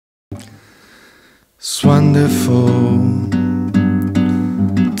It's wonderful,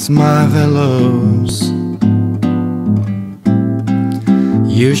 it's marvelous.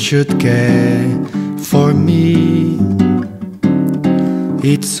 You should care for me.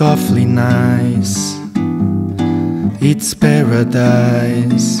 It's awfully nice, it's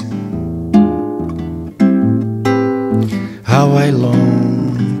paradise. How I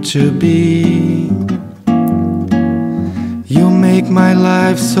long to be. You make my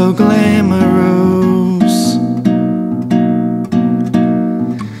life so glamorous.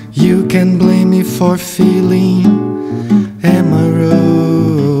 You can blame me for feeling amorous.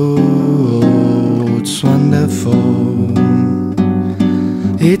 It's wonderful,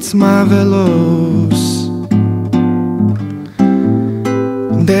 it's marvelous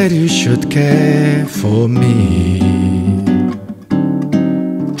that you should care for me.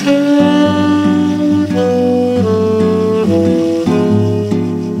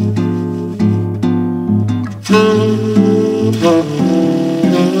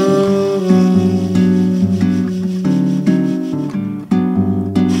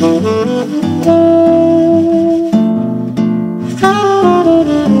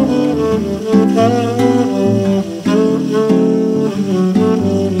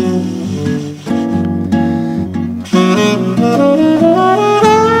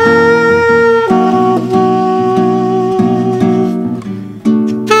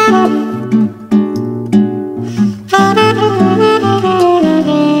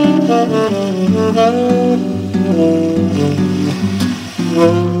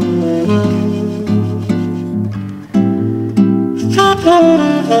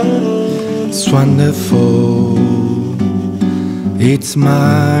 It's wonderful, it's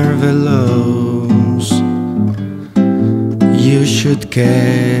marvelous. You should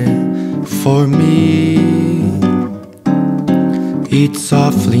care for me. It's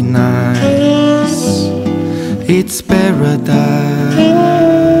awfully nice, it's paradise.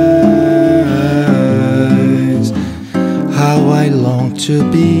 How I long to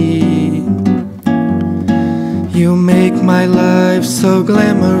be. You make my life so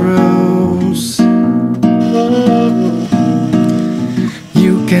glamorous.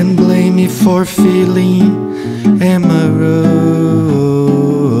 You can blame me for feeling amorous.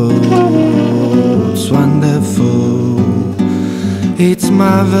 It's wonderful, it's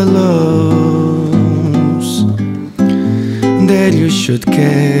marvelous that you should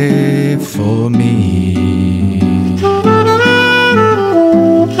care for me.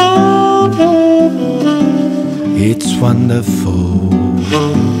 It's wonderful,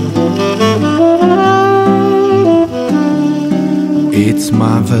 it's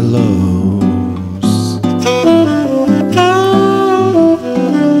marvelous,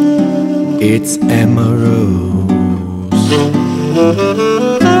 it's amorous.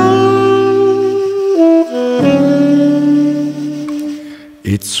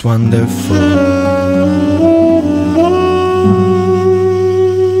 It's wonderful.